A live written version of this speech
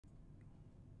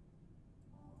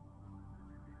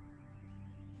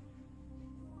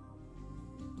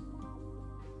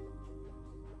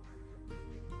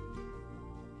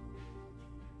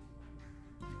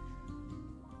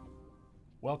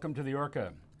Welcome to the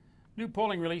Orca. New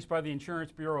polling released by the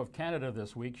Insurance Bureau of Canada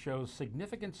this week shows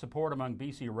significant support among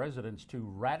BC residents to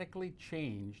radically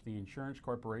change the Insurance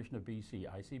Corporation of B.C,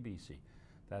 ICBC.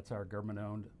 That's our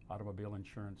government-owned automobile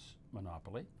insurance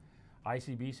monopoly.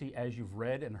 ICBC, as you've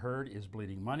read and heard, is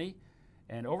bleeding money,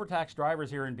 and overtaxed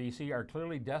drivers here in BC are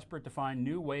clearly desperate to find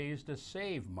new ways to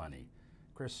save money.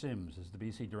 Kris Sims is the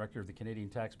BC Director of the Canadian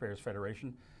Taxpayers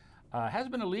Federation, has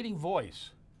been a leading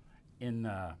voice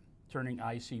in turning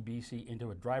ICBC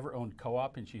into a driver-owned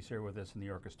co-op, and she's here with us in the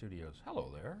Orca studios.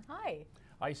 Hello there. Hi.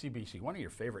 ICBC, one of your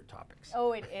favorite topics.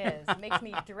 Oh, it is. It makes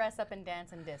me dress up and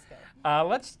dance and disco.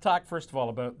 Let's talk first of all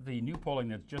about the new polling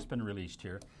that's just been released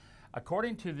here.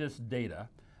 According to this data,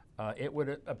 it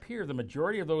would appear the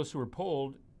majority of those who were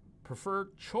polled prefer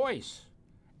choice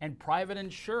and private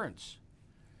insurance.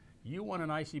 You want an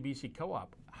ICBC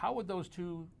co-op. How would those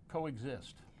two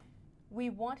coexist? We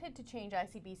wanted to change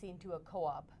ICBC into a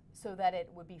co-op so that it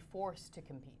would be forced to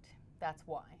compete. That's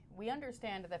why. We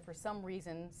understand that for some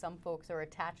reason, some folks are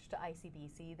attached to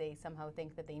ICBC. They somehow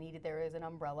think that they need it there as an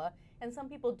umbrella, and some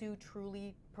people do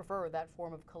truly prefer that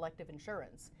form of collective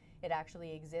insurance. It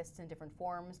actually exists in different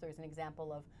forms. There's an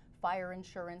example of fire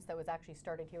insurance that was actually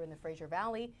started here in the Fraser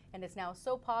Valley, and it's now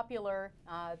so popular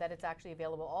that it's actually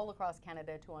available all across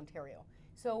Canada to Ontario.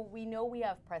 So we know we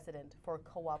have precedent for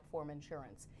co-op form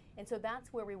insurance. And so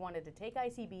that's where we wanted to take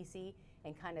ICBC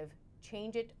and kind of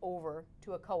change it over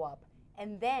to a co-op,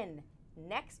 and then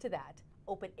next to that,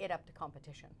 open it up to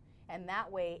competition. And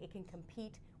that way it can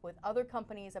compete with other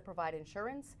companies that provide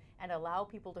insurance and allow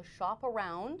people to shop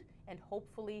around and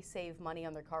hopefully save money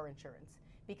on their car insurance.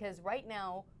 Because right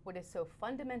now, what is so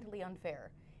fundamentally unfair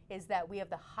is that we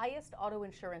have the highest auto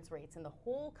insurance rates in the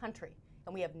whole country,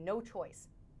 and we have no choice,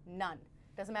 none.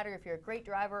 Doesn't matter if you're a great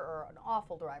driver or an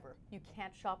awful driver, you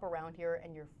can't shop around here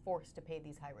and you're forced to pay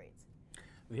these high rates.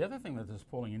 The other thing that this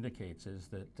polling indicates is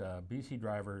that BC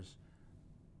drivers,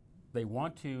 they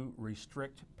want to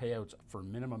restrict payouts for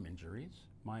minimum injuries,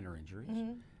 minor injuries,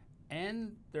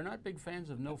 and they're not big fans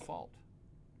of no fault.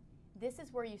 This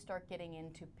is where you start getting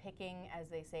into picking, as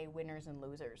they say, winners and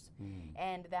losers.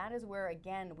 And that is where,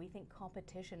 again, we think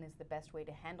competition is the best way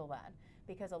to handle that.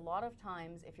 Because a lot of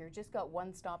times, if you've just got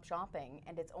one-stop shopping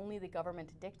and it's only the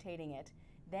government dictating it,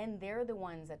 then they're the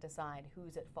ones that decide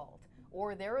who's at fault.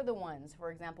 Or they're the ones,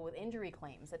 for example, with injury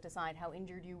claims that decide how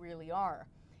injured you really are.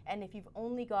 And if you've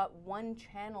only got one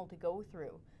channel to go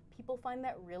through, people find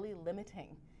that really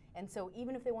limiting. And so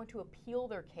even if they want to appeal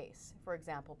their case, for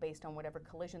example, based on whatever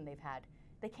collision they've had,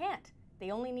 they can't.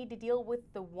 They only need to deal with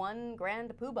the one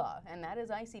grand poobah, and that is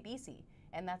ICBC.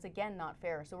 And that's, again, not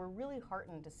fair. So we're really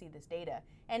heartened to see this data.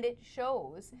 And it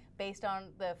shows, based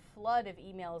on the flood of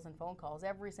emails and phone calls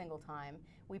every single time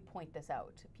we point this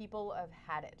out. People have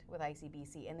had it with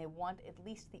ICBC, and they want at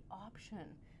least the option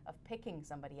of picking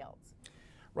somebody else.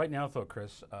 Right now, though,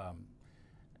 Kris,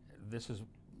 this is,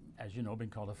 as you know, been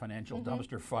called a financial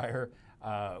dumpster fire.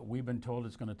 We've been told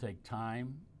it's going to take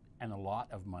time and a lot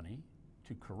of money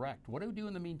to correct. What do we do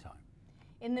in the meantime?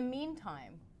 In the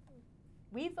meantime,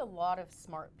 we have a lot of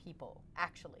smart people,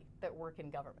 actually, that work in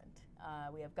government.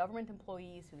 We have government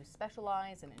employees who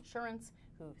specialize in insurance,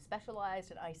 who've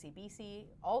specialized at ICBC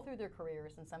all through their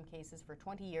careers, in some cases for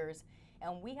 20 years.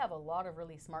 And we have a lot of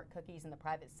really smart cookies in the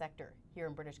private sector here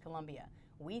in British Columbia.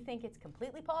 We think it's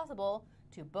completely possible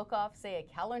to book off, say, a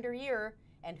calendar year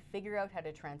and figure out how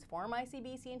to transform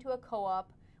ICBC into a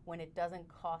co-op when it doesn't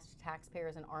cost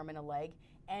taxpayers an arm and a leg,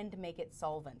 and make it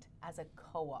solvent as a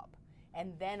co-op,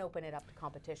 and then open it up to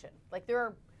competition. Like, there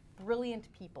are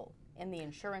brilliant people in the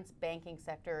insurance, banking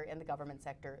sector, and the government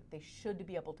sector. They should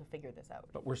be able to figure this out.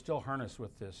 But we're still harnessed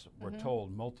with this, we're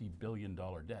told,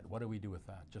 multi-billion-dollar debt. What do we do with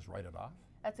that? Just write it off?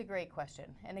 That's a great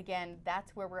question. And again,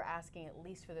 that's where we're asking, at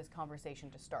least for this conversation,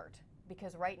 to start.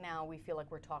 Because right now we feel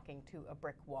like we're talking to a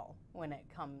brick wall when it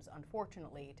comes,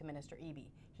 unfortunately, to Minister Eby.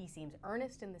 He seems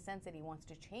earnest in the sense that he wants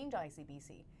to change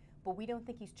ICBC, but we don't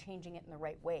think he's changing it in the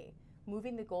right way.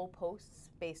 Moving the goalposts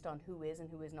based on who is and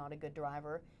who is not a good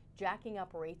driver, jacking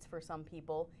up rates for some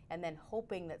people, and then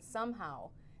hoping that somehow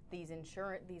these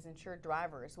insured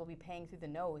drivers will be paying through the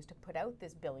nose to put out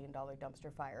this billion-dollar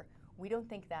dumpster fire. We don't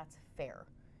think that's fair.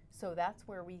 So that's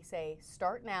where we say,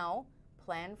 start now,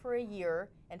 plan for a year,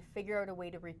 and figure out a way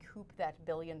to recoup that $1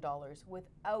 billion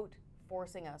without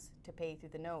forcing us to pay through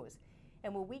the nose.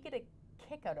 And what we get a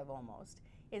kick out of almost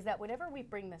is that whenever we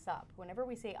bring this up, whenever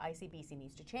we say ICBC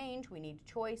needs to change, we need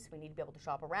choice, we need to be able to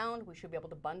shop around, we should be able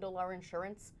to bundle our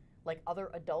insurance like other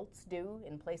adults do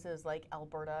in places like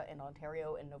Alberta and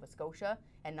Ontario and Nova Scotia,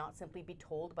 and not simply be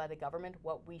told by the government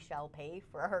what we shall pay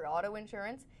for our auto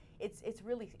insurance, it's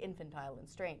really infantile and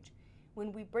strange.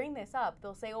 when we bring this up,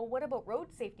 they'll say, oh, what about road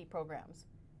safety programs?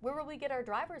 Where will we get our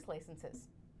driver's licenses?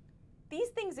 These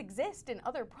things exist in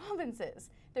other provinces.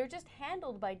 They're just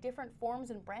handled by different forms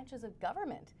and branches of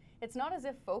government. It's not as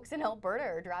if folks in Alberta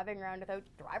are driving around without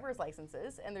driver's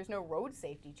licenses and there's no road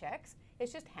safety checks.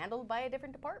 It's just handled by a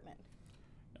different department.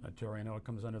 Tori, I know it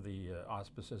comes under the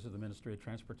auspices of the Ministry of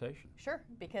Transportation. Sure,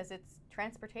 because it's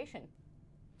transportation.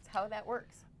 It's how that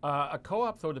works. A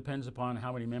co-op, though, depends upon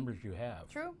how many members you have.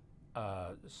 True.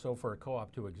 So for a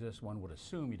co-op to exist, one would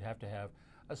assume you'd have to have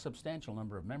a substantial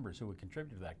number of members who would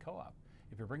contribute to that co-op.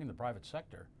 If you're bringing the private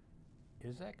sector,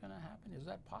 is that going to happen? Is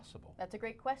that possible? That's a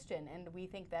great question, and we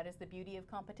think that is the beauty of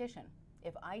competition.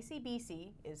 If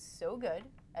ICBC is so good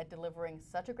at delivering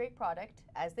such a great product,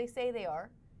 as they say they are,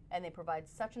 and they provide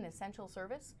such an essential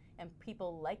service, and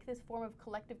people like this form of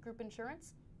collective group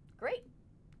insurance, great,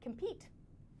 compete.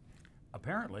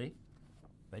 Apparently,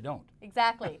 they don't.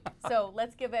 Exactly. So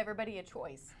let's give everybody a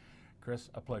choice. Kris,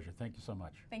 a pleasure. Thank you so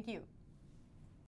much. Thank you.